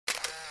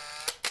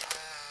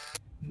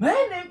My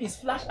name is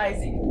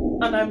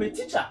Flashlearners and I'm a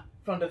teacher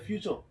from the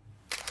future.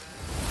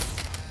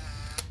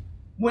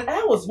 When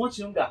I was much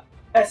younger,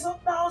 I saw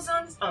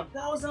thousands and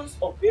thousands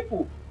of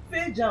people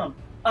fail Jamb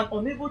and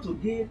unable to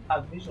gain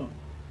admission.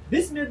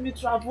 This made me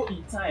travel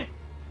in time.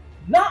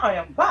 Now I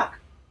am back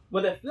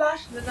with the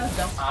Flashlearners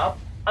Jamb app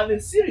and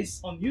a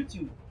series on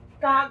YouTube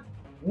tagged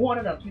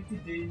 120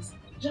 Days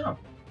to Jamb.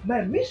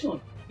 My mission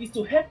is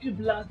to help you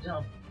blast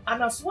Jamb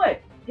and as well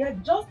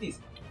get justice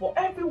for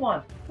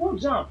everyone who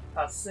Jamb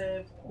has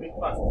served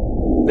breakfast.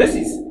 This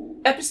is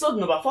episode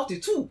number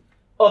 42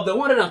 of the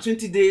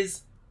 120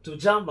 Days to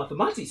Jamb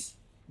Mathematics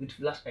with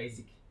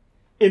Flashlearners.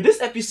 In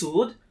this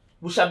episode,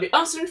 we shall be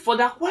answering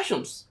further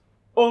questions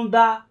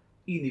under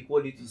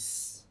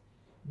inequalities.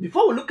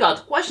 Before we look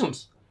at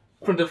questions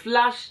from the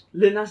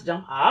Flashlearners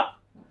Jamb app,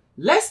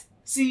 let's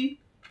see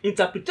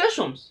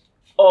interpretations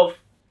of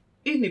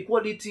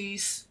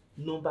inequalities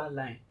number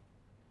line.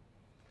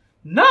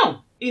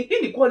 Now, in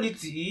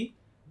inequality,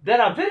 there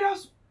are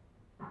various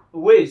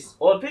ways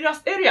or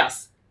various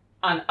areas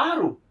an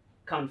arrow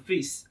can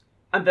face,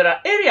 and there are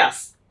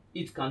areas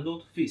it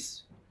cannot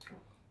face.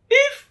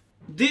 If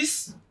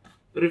this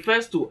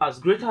refers to as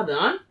greater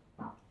than,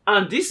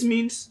 and this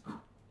means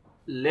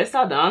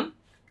lesser than,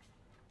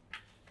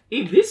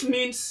 if this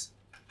means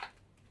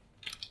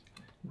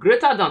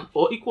greater than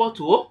or equal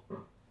to,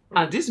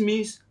 and this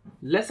means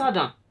lesser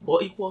than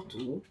or equal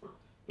to,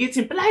 it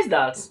implies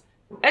that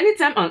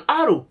anytime an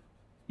arrow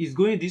is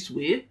going this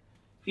way,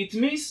 it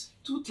means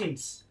two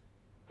things: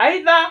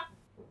 either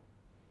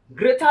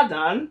greater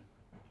than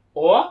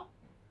or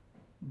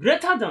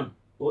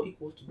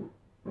equal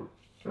to.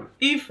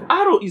 If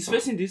arrow is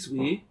facing this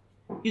way,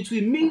 it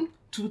will mean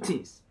two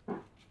things: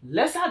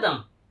 lesser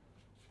than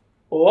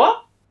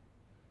or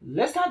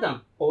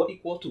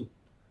equal to.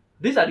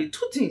 These are the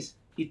two things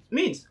it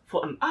means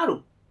for an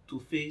arrow to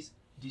face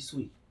this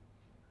way.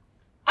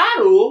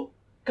 Arrow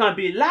can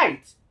be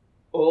light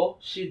or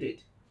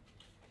shaded.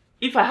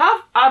 If I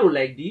have arrow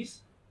like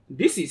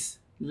this is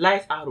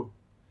light arrow.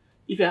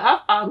 If I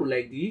have arrow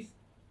like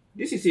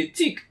this is a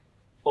thick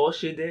or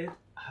shaded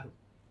arrow.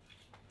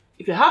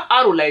 If I have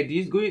arrow like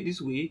this going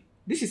this way,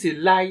 this is a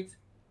light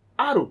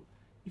arrow.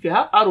 If I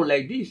have arrow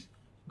like this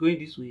going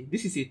this way,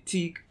 this is a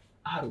thick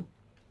arrow.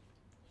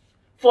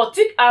 For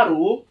thick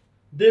arrow,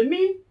 they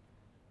mean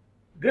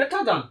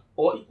greater than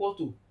or equal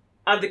to,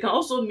 and they can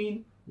also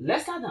mean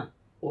lesser than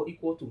or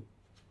equal to.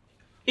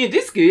 In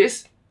this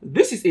case,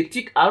 this is a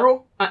thick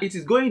arrow and it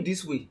is going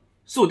this way,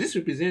 so this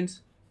represents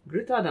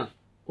greater than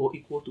or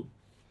equal to.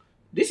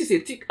 This is a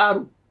thick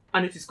arrow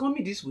and it is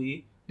coming this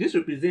way, this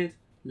represents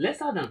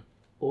lesser than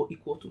or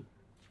equal to.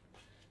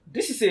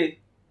 This is a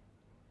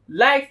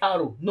light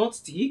arrow, not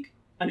thick,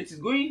 and it is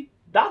going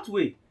that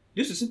way.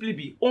 This will simply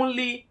be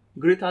only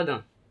greater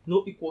than,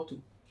 no equal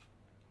to.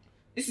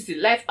 This is a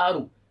light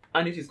arrow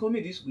and it is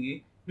coming this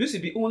way. This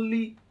will be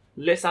only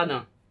lesser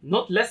than,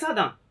 not lesser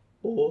than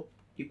or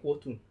equal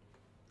to.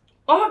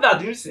 All that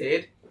being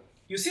said,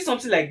 you see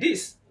something like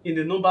this in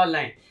the number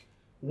line.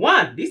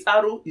 1, this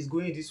arrow is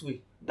going this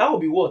way. That will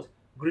be what?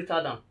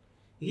 Greater than.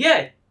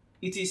 Here,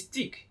 it is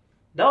thick.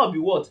 That will be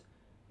what?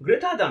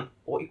 Greater than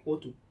or equal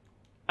to.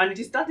 And it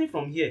is starting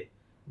from here.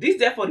 This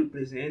therefore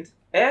represents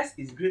S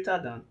is greater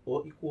than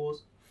or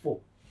equals 4.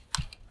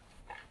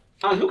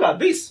 And look at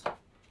this.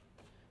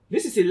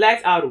 This is a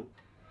light arrow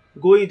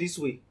going this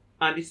way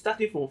and it's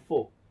starting from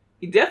 4.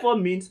 It therefore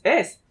means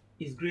S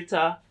is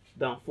greater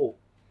than 4.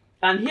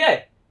 And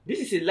here, this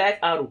is a light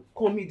arrow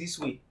coming this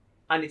way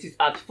and it is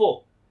at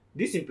 4.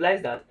 This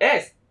implies that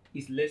S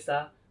is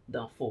lesser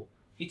than 4.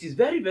 It is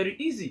very, very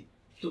easy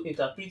to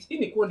interpret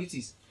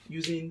inequalities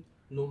using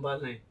number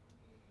line.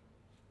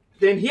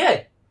 Then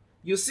here,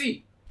 you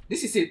see,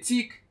 this is a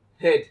thick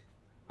head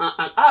and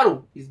an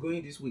arrow is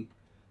going this way.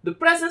 The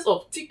presence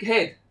of thick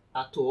head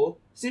at all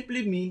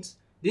simply means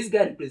this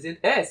guy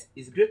represents S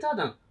is greater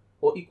than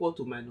or equal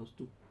to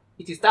 -2.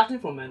 It is starting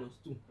from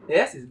 -2.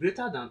 S is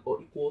greater than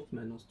or equal to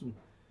 -2.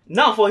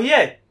 Now for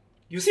here,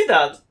 you see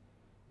that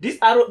this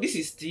arrow, this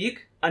is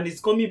thick and it's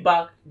coming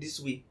back this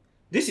way.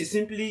 This is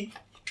simply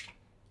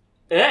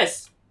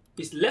S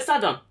is lesser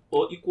than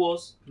or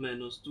equals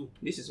 -2.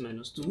 This is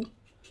 -2.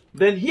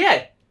 Then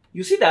here,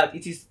 you see that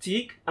it is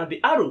thick and the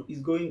arrow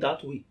is going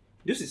that way.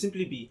 This will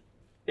simply be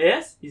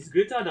S is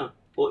greater than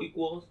or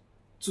equals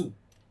 2.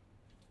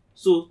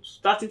 So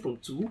starting from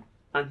 2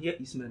 and here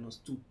is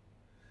 -2.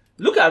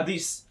 Look at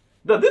this.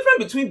 The difference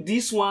between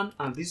this one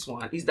and this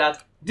one is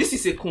that this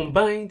is a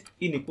combined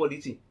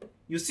inequality.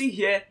 You see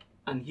here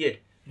and here.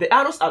 The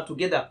arrows are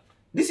together.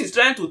 This is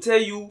trying to tell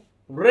you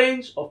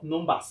range of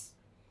numbers.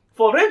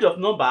 For range of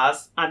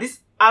numbers and this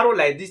arrow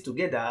like this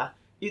together,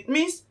 it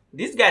means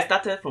this guy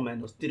started from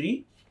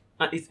 -3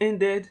 and it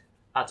ended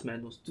at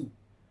 -2.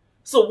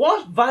 So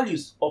what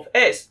values of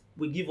S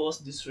will give us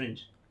this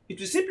range? It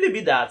will simply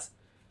be that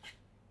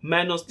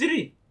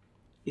 -3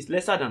 is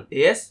lesser than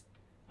S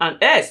and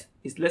S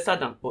is lesser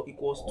than or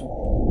equals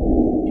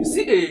to. You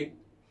see a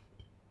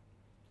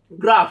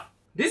graph.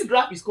 This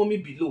graph is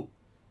coming below.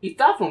 It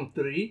starts from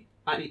 3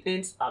 and it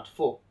ends at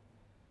 4.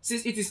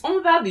 Since it is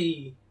under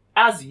the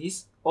as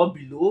is or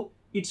below,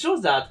 it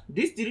shows that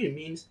this 3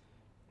 means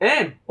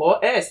m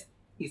or s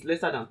is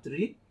lesser than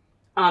 3,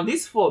 and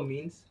this 4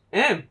 means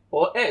m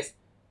or s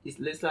is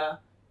lesser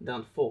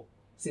than 4,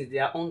 since they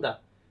are under.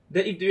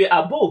 Then if they were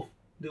above,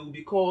 they will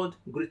be called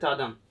greater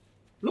than.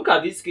 Look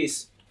at this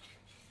case.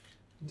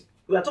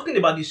 We are talking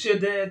about the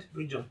shaded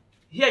region.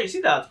 Here you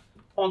see that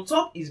on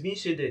top is being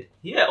shaded.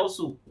 Here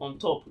also on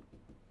top.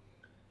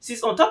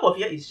 Since on top of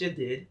here is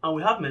shaded and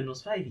we have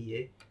 -5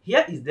 here,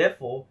 here is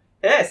therefore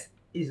s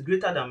is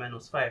greater than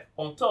 -5.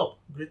 On top,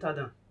 greater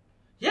than.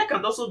 Here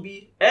can also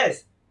be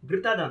s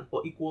greater than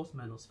or equals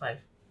 -5.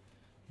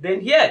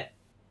 Then here,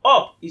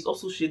 up is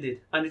also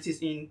shaded and it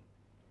is in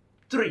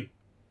 3,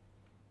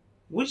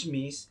 which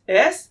means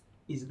s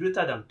is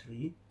greater than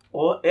 3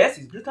 or s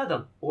is greater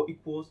than or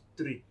equals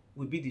 3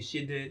 will be the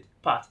shaded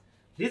part.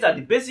 These are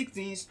the basic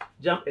things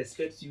Jamb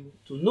expects you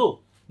to know,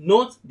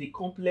 not the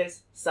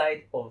complex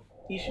side of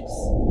issues.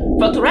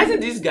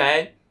 Factorizing this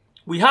guy,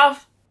 we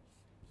have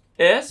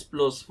s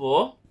plus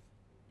 4,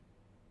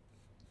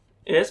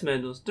 s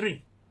minus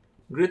 3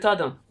 greater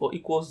than or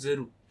equals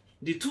 0.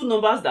 The two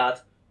numbers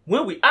that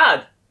when we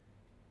add,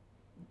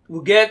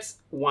 we get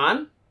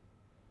 1.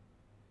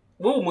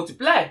 When we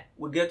multiply,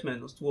 we get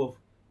 -12.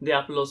 They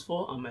are plus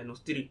 4 and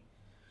 -3.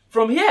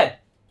 From here,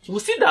 we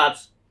see that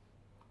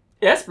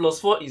s plus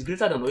 4 is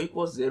greater than or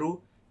equals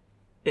 0.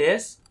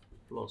 S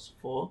plus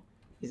 4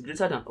 is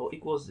greater than or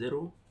equals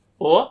 0.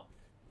 Or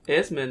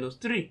s minus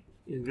 3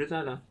 is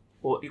greater than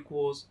or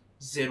equals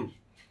 0.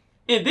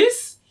 In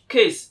this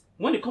case,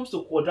 when it comes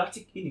to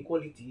quadratic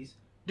inequalities,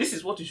 this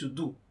is what you should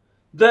do.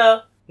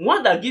 The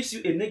one that gives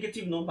you a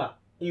negative number,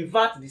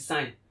 invert the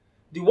sign.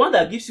 The one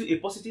that gives you a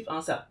positive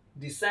answer,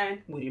 the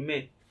sign will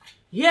remain.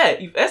 Here,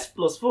 if s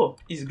plus 4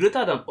 is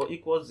greater than or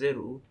equals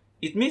 0,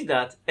 it means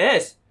that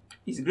s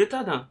is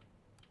greater than,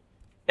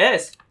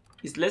 s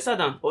is lesser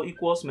than or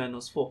equals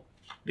 -4.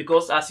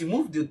 Because as you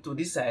move to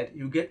this side,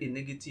 you get a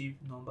negative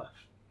number.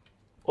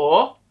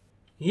 Or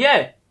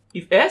here,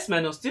 if s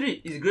minus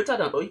 3 is greater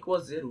than or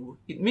equals 0,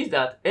 it means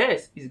that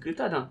s is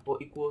greater than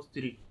or equals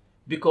 3.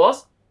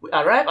 Because we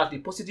arrive at a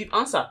positive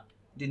answer,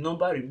 the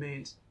number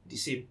remains the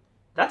same.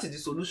 That is the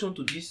solution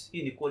to this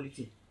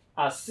inequality,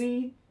 as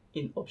seen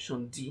in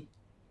option D.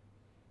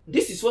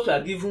 This is what we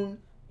are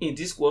given in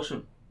this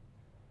question.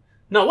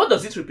 Now, what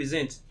does it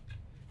represent?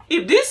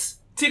 If this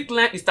thick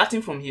line is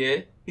starting from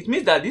here, it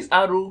means that this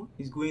arrow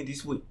is going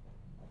this way.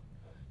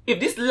 If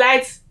this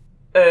light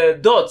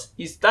dot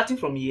is starting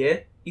from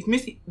here, it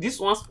means this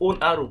one's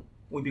own arrow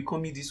will be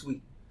coming this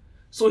way.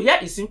 So here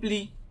is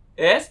simply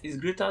s is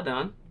greater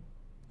than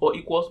or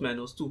equals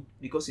 -2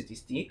 because it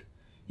is thick.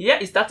 Here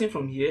is starting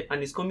from here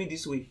and it's coming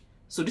this way.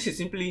 So this is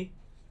simply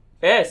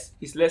s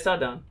is lesser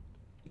than,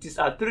 it is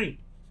at 3,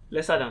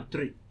 lesser than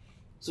 3.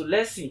 So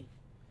let's see.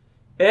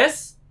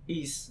 S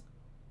is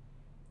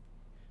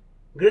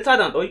greater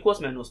than or equals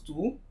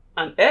 -2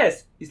 and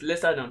s is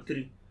lesser than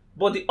 3.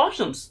 But the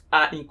options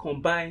are in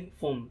combined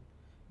form.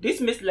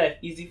 This makes life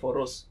easy for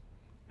us.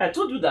 I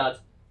told you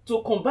that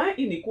to combine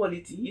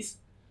inequalities,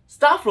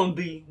 start from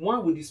the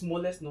one with the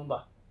smallest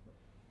number.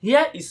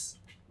 Here is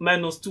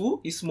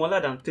 -2 is smaller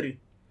than 3.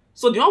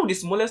 So the one with the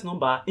smallest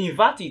number,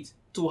 invert it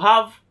to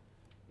have,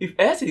 if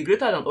s is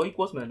greater than or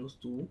equals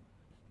 -2,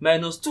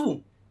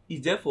 -2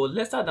 is therefore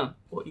lesser than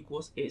or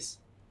equals s.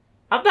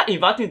 After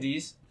inverting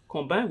this,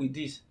 combine with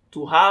this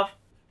to have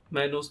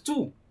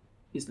 -2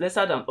 is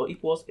lesser than or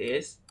equals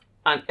s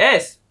and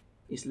s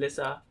is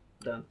lesser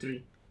than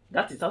 3.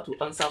 That is how to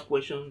answer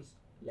questions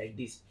like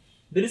this.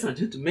 Ladies and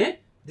gentlemen,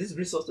 this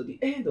brings us to the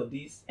end of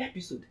this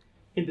episode.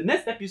 In the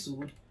next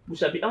episode, we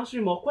shall be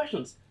answering more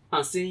questions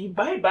and saying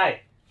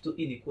bye-bye to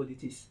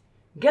inequalities.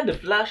 Get the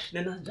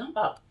Flashlearners Jamb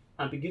app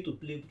and begin to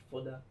play with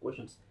further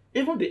questions.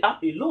 Even the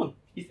app alone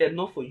is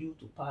enough for you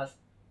to pass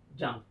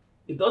Jamb.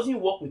 It doesn't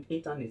work with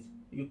internet.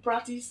 You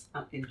practice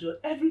and enjoy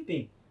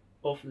everything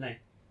offline.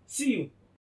 See you